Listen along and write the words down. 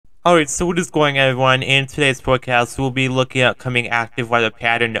Alright, so what is going on, everyone? In today's forecast, we'll be looking at upcoming active weather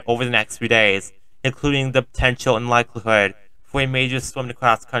pattern over the next few days, including the potential and likelihood for a major storm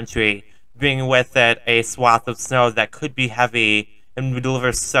across country, bringing with it a swath of snow that could be heavy and would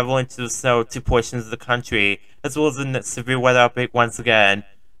deliver several inches of snow to portions of the country, as well as a severe weather outbreak once again.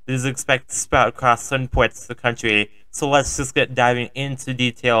 This is expected to spread across certain parts of the country, so let's just get diving into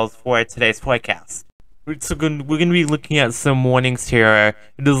details for today's forecast. We're going to be looking at some warnings here.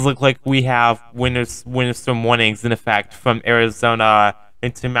 It does look like we have winter storm warnings in effect from Arizona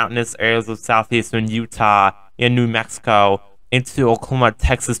into mountainous areas of southeastern Utah and New Mexico into Oklahoma,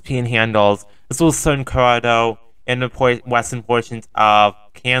 Texas panhandles, as well as southern Colorado and the western portions of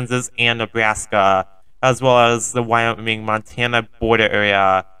Kansas and Nebraska, as well as the Wyoming-Montana border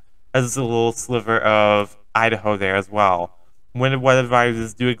area, as a little sliver of Idaho there as well. Winter weather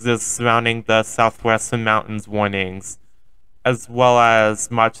advisories do exist surrounding the southwestern mountains warnings, as well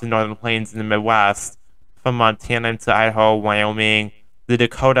as much of the northern plains in the Midwest, from Montana into Idaho, Wyoming, the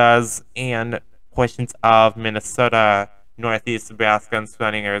Dakotas, and portions of Minnesota, northeast Nebraska, and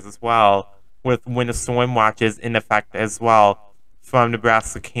surrounding areas as well, with winter storm watches in effect as well, from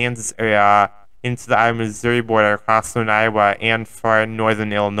Nebraska, Kansas area into the Iowa-Missouri border across southern Iowa and far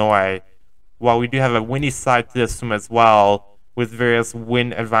northern Illinois. While we do have a windy side to this storm as well, with various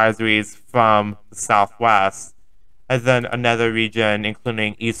wind advisories from the southwest, and then another region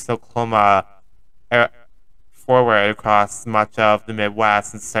including East Oklahoma forward across much of the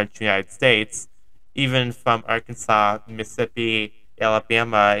Midwest and central United States, even from Arkansas, Mississippi,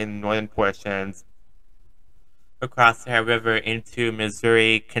 Alabama in the northern portions, across the Ohio River into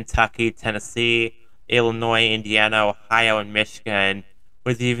Missouri, Kentucky, Tennessee, Illinois, Indiana, Ohio, and Michigan,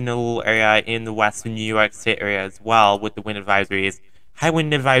 with even a little area in the western New York State area as well with the wind advisories. High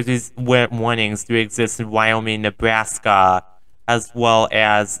wind advisories warnings do exist in Wyoming, Nebraska, as well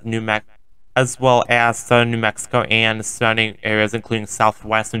as southern New Mexico and surrounding areas including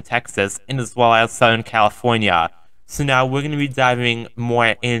southwestern Texas, and as well as southern California. So now we're going to be diving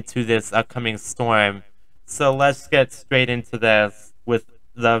more into this upcoming storm. So let's get straight into this with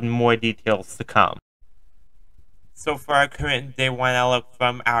the more details to come. So for our current day one outlook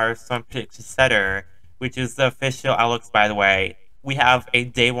from our storm prediction setter, which is the official outlooks by the way, we have a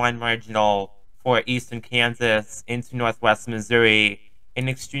day one marginal for eastern Kansas into northwest Missouri and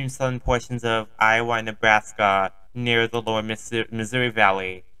extreme southern portions of Iowa and Nebraska near the lower Missouri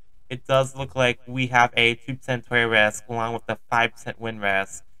Valley. It does look like we have a 2% tornado risk along with a 5% wind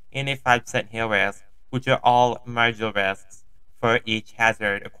risk and a 5% hail risk, which are all marginal risks for each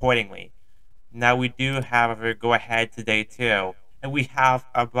hazard accordingly. Now we do, however, go ahead to day two, and we have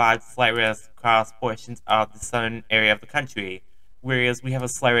a broad slight risk across portions of the southern area of the country, whereas we have a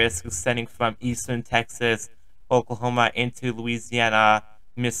slight risk extending from eastern Texas, Oklahoma into Louisiana,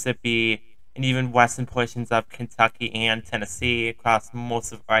 Mississippi, and even western portions of Kentucky and Tennessee across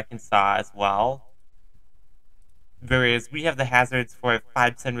most of Arkansas as well. Whereas we have the hazards for a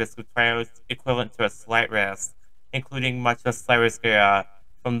 5% risk of tornadoes equivalent to a slight risk, including much of a slight risk area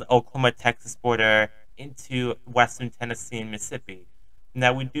from the Oklahoma-Texas border into western Tennessee and Mississippi.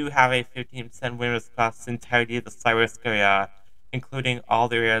 Now we do have a 15% wind risk across the entirety of the slight risk area, including all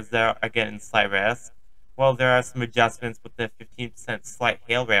the areas that are again in slight risk. While there are some adjustments with the 15% slight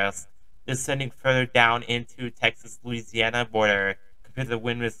hail risk, descending further down into Texas-Louisiana border compared to the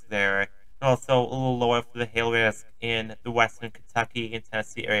wind risk there, and also a little lower for the hail risk in the western Kentucky and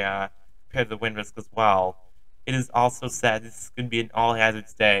Tennessee area compared to the wind risk as well. It is also said this is going to be an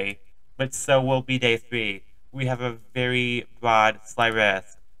all-hazards day, but so will be day 3. We have a very broad slight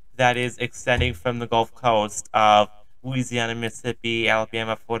risk that is extending from the Gulf Coast of Louisiana, Mississippi,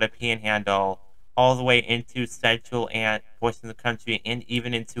 Alabama, Florida Panhandle, all the way into central and portions of the country, and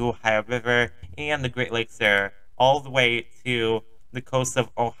even into Ohio River and the Great Lakes there, all the way to the coast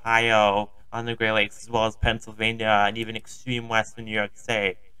of Ohio on the Great Lakes, as well as Pennsylvania and even extreme western New York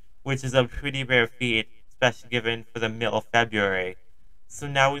State, which is a pretty rare feat, especially given for the middle of February. So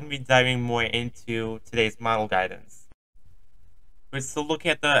now we're going to be diving more into today's model guidance. We're still looking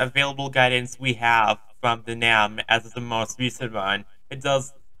at the available guidance we have from the NAM as of the most recent one. It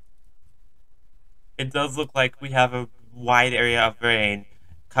does look like we have a wide area of rain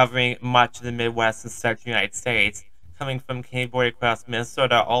covering much of the Midwest and central United States, coming from Canadian border across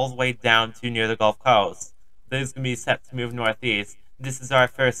Minnesota all the way down to near the Gulf Coast. This is going to be set to move northeast. This is our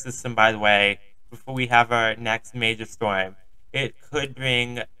first system, by the way, before we have our next major storm. It could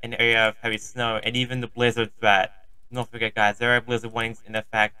bring an area of heavy snow and even the blizzard threat. Don't forget, guys, there are blizzard warnings in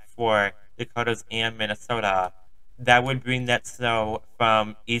effect for Dakotas and Minnesota. That would bring that snow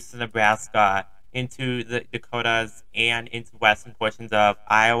from eastern Nebraska into the Dakotas and into western portions of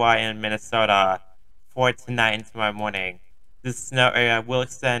Iowa and Minnesota for tonight and tomorrow morning. This snow area will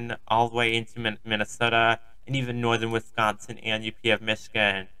extend all the way into Minnesota and even northern Wisconsin and UP of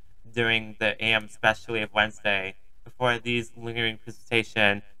Michigan during the AM especially of Wednesday, before these lingering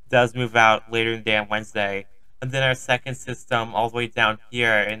precipitation does move out later in the day on Wednesday. And then our second system all the way down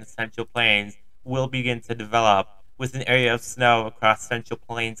here in the Central Plains will begin to develop, with an area of snow across Central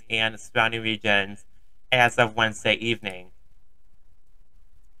Plains and surrounding regions as of Wednesday evening.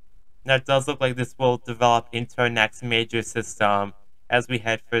 Now it does look like this will develop into our next major system as we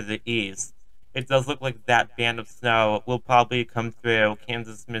head further east. It does look like that band of snow will probably come through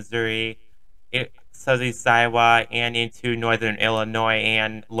Kansas, Missouri, southeast Iowa, and into northern Illinois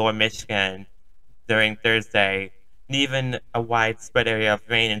and lower Michigan during Thursday, and even a widespread area of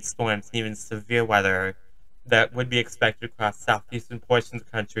rain and storms and even severe weather that would be expected across southeastern portions of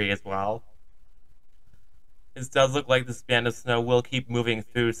the country as well. It does look like this band of snow will keep moving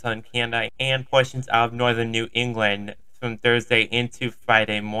through southern Canada and portions of northern New England from Thursday into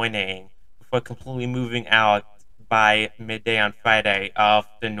Friday morning, before completely moving out by midday on Friday of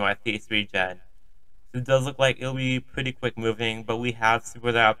the northeast region. So it does look like it'll be pretty quick moving, but we have some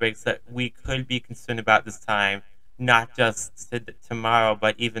weather outbreaks that we could be concerned about this time, not just tomorrow,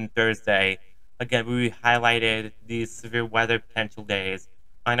 but even Thursday. Again, we highlighted these severe weather potential days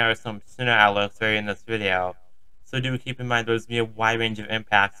on our some sooner outlooks earlier in this video. So do keep in mind there's going to be a wide range of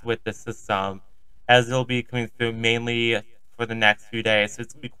impacts with the system, as it'll be coming through mainly for the next few days, so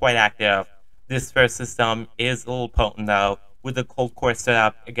it's going to be quite active. This first system is a little potent though, with the cold core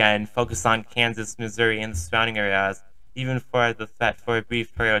setup, again, focused on Kansas, Missouri, and the surrounding areas, even for the threat for a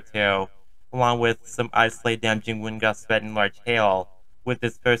brief period or two, along with some isolated damaging wind gusts, threat, and large hail with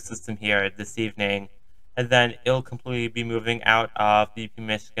this first system here this evening. And then it'll completely be moving out of UP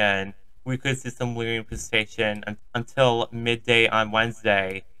Michigan. We could see some lingering precipitation until midday on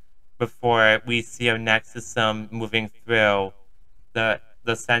Wednesday, before we see our next system moving through the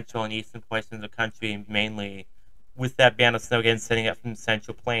central and eastern portions of the country mainly, with that band of snow again setting up from the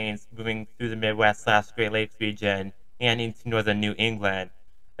Central Plains, moving through the Midwest/Great Lakes region and into northern New England.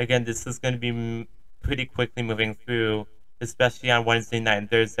 Again, this is going to be pretty quickly moving through, especially on Wednesday night and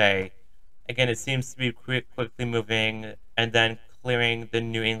Thursday. Again, it seems to be quickly moving and then clearing the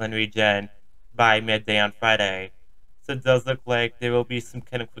New England region by midday on Friday. So it does look like there will be some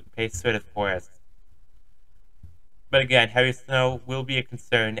kind of quick pace sort of forest. But again, heavy snow will be a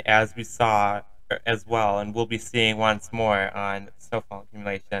concern, as we saw as well, and we'll be seeing once more on snowfall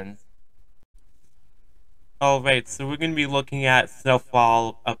accumulations. Alright, so we're going to be looking at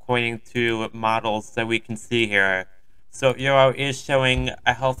snowfall according to models that we can see here. So Euro is showing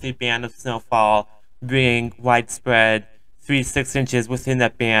a healthy band of snowfall being widespread 3 to 6 inches within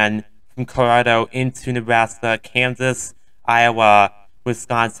that band from Colorado into Nebraska, Kansas, Iowa,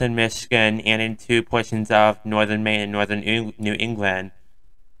 Wisconsin, Michigan, and into portions of northern Maine and northern New England,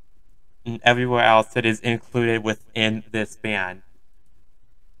 and everywhere else that is included within this band.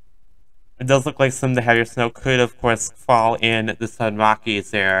 It does look like some of the heavier snow could, of course, fall in the Southern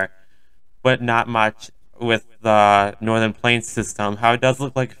Rockies there, but not much with the Northern Plains system. How it does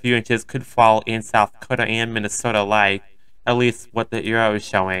look like a few inches could fall in South Dakota and Minnesota alike, at least what the Euro is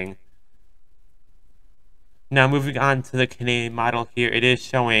showing. Now moving on to the Canadian model here, it is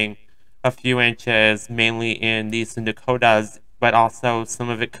showing a few inches, mainly in the eastern Dakotas, but also some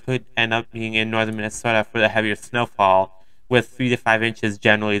of it could end up being in northern Minnesota for the heavier snowfall, with 3 to 5 inches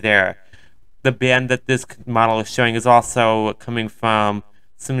generally there. The band that this model is showing is also coming from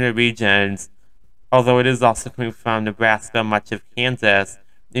similar regions, although it is also coming from Nebraska, much of Kansas,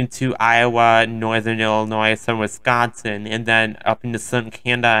 into Iowa, northern Illinois, some Wisconsin, and then up into southern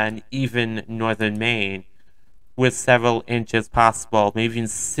Canada and even northern Maine, with several inches possible, maybe even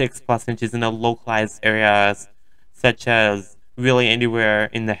 6+ inches in the localized areas, such as really anywhere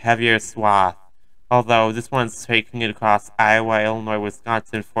in the heavier swath. Although this one's taking it across Iowa, Illinois,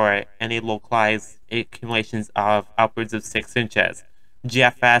 Wisconsin for any localized accumulations of upwards of 6 inches.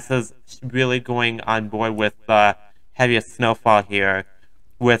 GFS is really going on board with the heaviest snowfall here,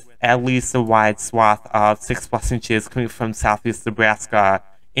 with at least a wide swath of 6+ inches coming from southeast Nebraska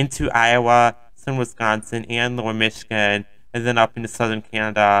into Iowa, some Wisconsin, and lower Michigan, and then up into southern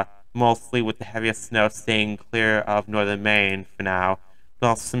Canada, mostly with the heaviest snow staying clear of northern Maine for now. But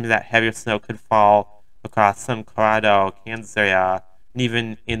also some of that heavier snow could fall across some Colorado, Kansas area, and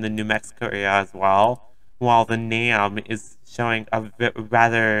even in the New Mexico area as well, while the NAM is showing a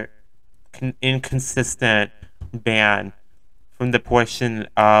rather inconsistent band from the portion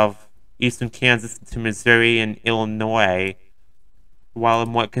of eastern Kansas to Missouri and Illinois, while a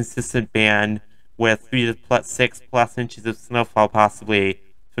more consistent band with 6 inches of snowfall possibly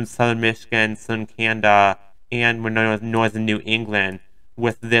from southern Michigan, southern Canada, and northern New England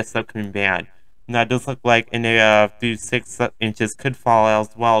with this upcoming band. Now, it does look like an area of 3 to 6 inches could fall as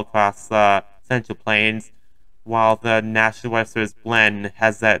well across the Central Plains, while the National Weather Service blend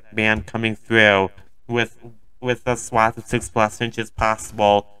has that band coming through with a swath of 6+ inches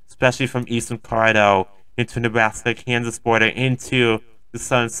possible, especially from eastern Colorado into Nebraska-Kansas border into the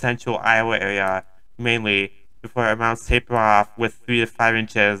southern central Iowa area, mainly, before amounts taper off with 3 to 5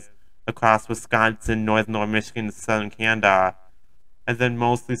 inches across Wisconsin, northern Michigan, and southern Canada, and then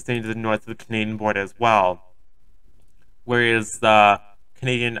mostly staying to the north of the Canadian border as well. Whereas the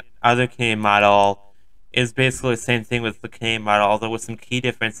other Canadian model is basically the same thing with the Canadian model, although with some key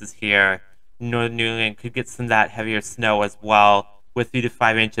differences here. Northern New England could get some of that heavier snow as well, with 3 to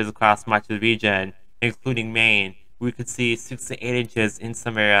 5 inches across much of the region, including Maine. We could see 6 to 8 inches in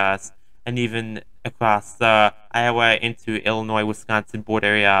some areas, and even across the Iowa into Illinois, Wisconsin border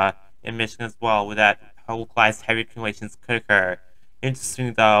area, and Michigan as well, where that localized heavy accumulations could occur.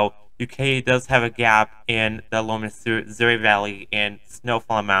 Interesting though, UK does have a gap in the lower Missouri Valley in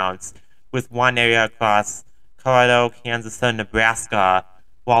snowfall amounts, with one area across Colorado, Kansas, and Nebraska,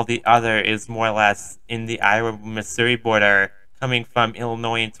 while the other is more or less in the Iowa-Missouri border, coming from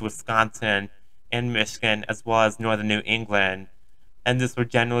Illinois into Wisconsin and Michigan, as well as northern New England. And this would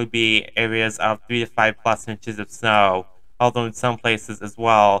generally be areas of 3 to 5+ inches of snow, although in some places as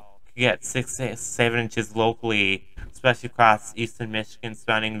well, could get 6 to 7 inches locally, especially across eastern Michigan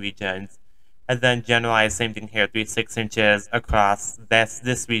surrounding regions. And then generalized same thing here, 3 to 6 inches across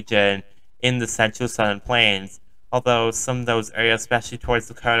this region in the central southern plains, although some of those areas, especially towards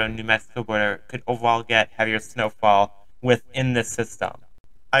the Colorado and New Mexico border, could overall get heavier snowfall within this system.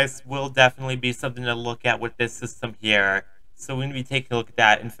 Ice will definitely be something to look at with this system here, so we're going to be taking a look at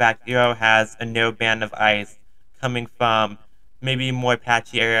that. In fact, Eero has a narrow band of ice coming from maybe more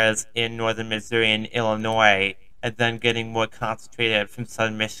patchy areas in northern Missouri and Illinois, and then getting more concentrated from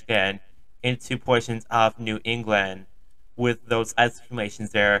southern Michigan into portions of New England. With those ice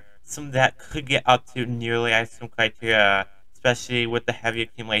accumulations there, some of that could get up to nearly ice storm criteria, especially with the heavy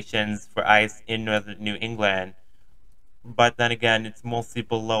accumulations for ice in northern New England. But then again, it's mostly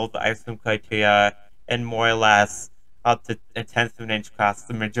below the ice storm criteria and more or less up to 1/10 of an inch across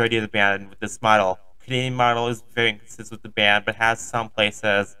the majority of the band with this model. Canadian model is very inconsistent with the band, but has some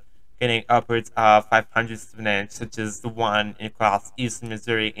places getting upwards of 0.05 of an inch, such as the one across eastern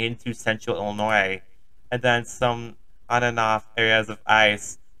Missouri into central Illinois, and then some on and off areas of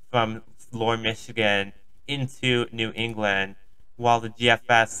ice from lower Michigan into New England, while the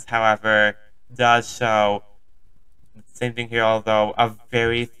GFS, however, does show the same thing here, although a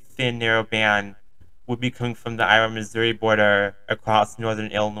very thin, narrow band would be coming from the Iowa-Missouri border across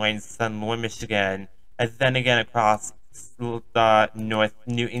northern Illinois and southern lower Michigan, and then again across the north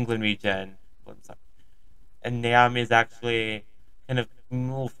New England region. And Naomi is actually kind of a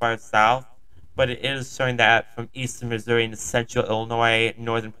little far south, but it is showing that from eastern Missouri into central Illinois,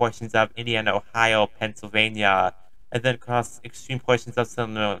 northern portions of Indiana, Ohio, Pennsylvania, and then across extreme portions of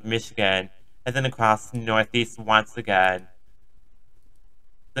southern Michigan, and then across the northeast once again.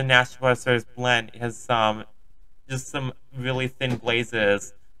 The National Weather Service blend has just some really thin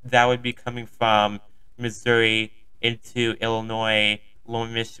blazes that would be coming from Missouri into Illinois, lower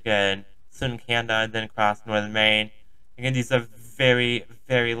Michigan, southern Canada, and then across northern Maine. Again, these are very,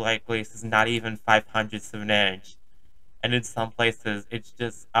 very light places, not even 0.05 of an inch. And in some places, it's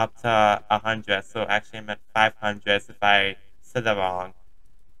just up to 100. So actually, I meant 500 if I said that wrong.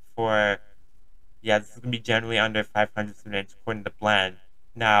 This is going to be generally under 0.05 of an inch according to the blend.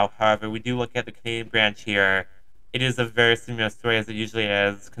 Now, however, we do look at the Canadian branch here. It is a very similar story as it usually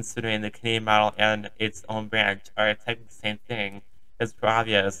is, considering the Canadian model and its own branch are technically the same thing, as per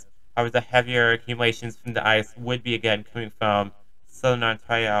obvious. However, the heavier accumulations from the ice would be again coming from southern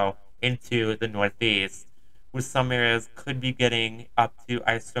Ontario into the northeast, with some areas could be getting up to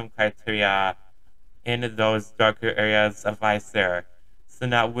ice storm criteria in those darker areas of ice there. So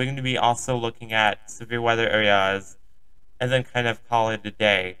now we're going to be also looking at severe weather areas and then kind of call it a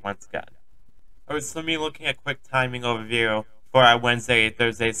day once again. Alright, so let me looking at quick timing overview for our Wednesday,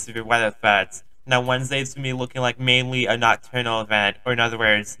 Thursday severe weather threats. Now Wednesday is going to be looking like mainly a nocturnal event, or in other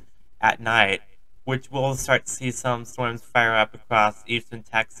words, at night, which we'll start to see some storms fire up across eastern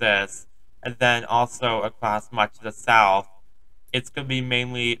Texas, and then also across much of the south. It's going to be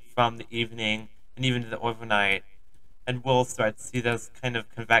mainly from the evening and even to the overnight, and we'll start to see this kind of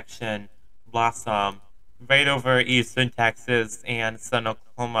convection blossom right over eastern Texas and southern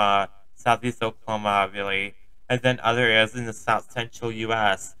Oklahoma, southeast Oklahoma, really, and then other areas in the south central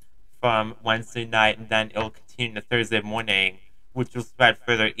U.S. from Wednesday night, and then it'll continue to Thursday morning, which will spread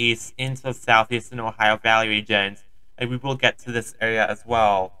further east into southeastern Ohio Valley regions, and we will get to this area as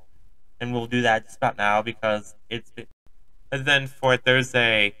well. And we'll do that just about now because it's been. And then for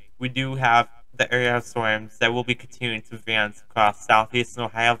Thursday, we do have the area of storms that will be continuing to advance across southeastern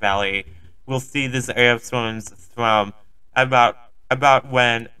Ohio Valley. We'll see this area of storms from about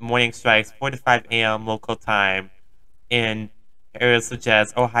when morning strikes, 4 to 5 a.m. local time, in areas such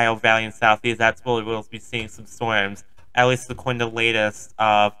as Ohio Valley and Southeast. That's where we'll be seeing some storms, at least according to the latest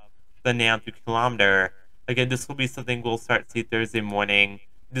of the NAM through kilometer. Again, this will be something we'll start to see Thursday morning.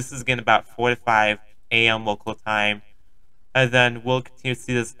 This is again about 4 to 5 a.m. local time. And then we'll continue to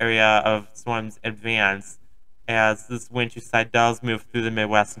see this area of storms advance as this winter side does move through the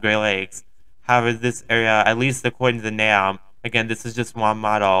Midwest and Great Lakes. However, this area, at least according to the NAM, again, this is just one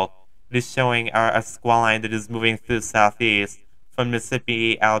model, it is showing a squall line that is moving through the southeast from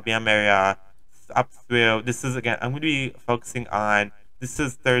Mississippi, Alabama area up through. This is, again, I'm going to be focusing on, this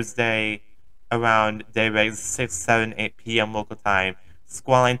is Thursday around daybreak, 6, 7, 8 p.m. local time,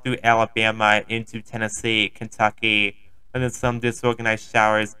 squall line through Alabama into Tennessee, Kentucky, and then some disorganized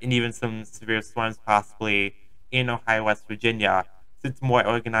showers and even some severe storms possibly in Ohio, West Virginia. So it's more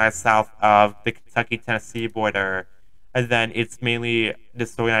organized south of the Kentucky-Tennessee border. And then it's mainly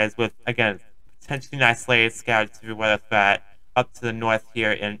disorganized with, again, potentially an isolated scattered severe weather threat up to the north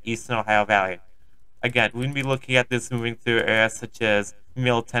here in eastern Ohio Valley. Again, we're going to be looking at this moving through areas such as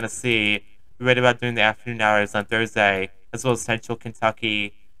Middle Tennessee, right about during the afternoon hours on Thursday, as well as central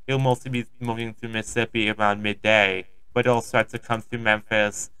Kentucky. It'll mostly be moving through Mississippi around midday, but it'll start to come through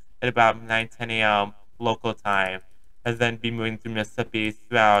Memphis at about 9, 10 a.m. local time, and then be moving through Mississippi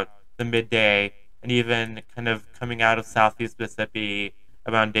throughout the midday, and even kind of coming out of southeast Mississippi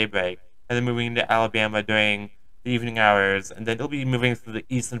around daybreak, and then moving into Alabama during the evening hours, and then it'll be moving through the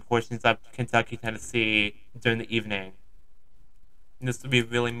eastern portions up to Kentucky, Tennessee during the evening. And this will be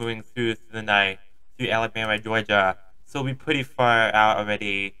really moving through the night, through Alabama, Georgia, so it'll be pretty far out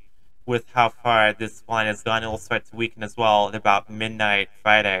already. With how far this line has gone, it will start to weaken as well at about midnight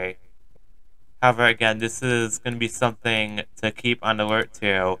Friday. However, again, this is going to be something to keep on alert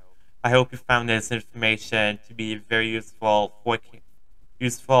to. I hope you found this information to be very useful,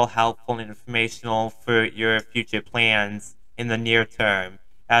 helpful, and informational for your future plans in the near term,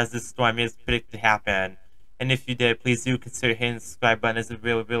 as this storm is predicted to happen. And if you did, please do consider hitting the subscribe button, as it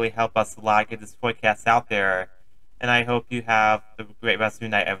really, really helps us a lot get this forecast out there. And I hope you have a great rest of your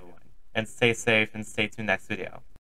night, everyone. And stay safe and stay tuned next video.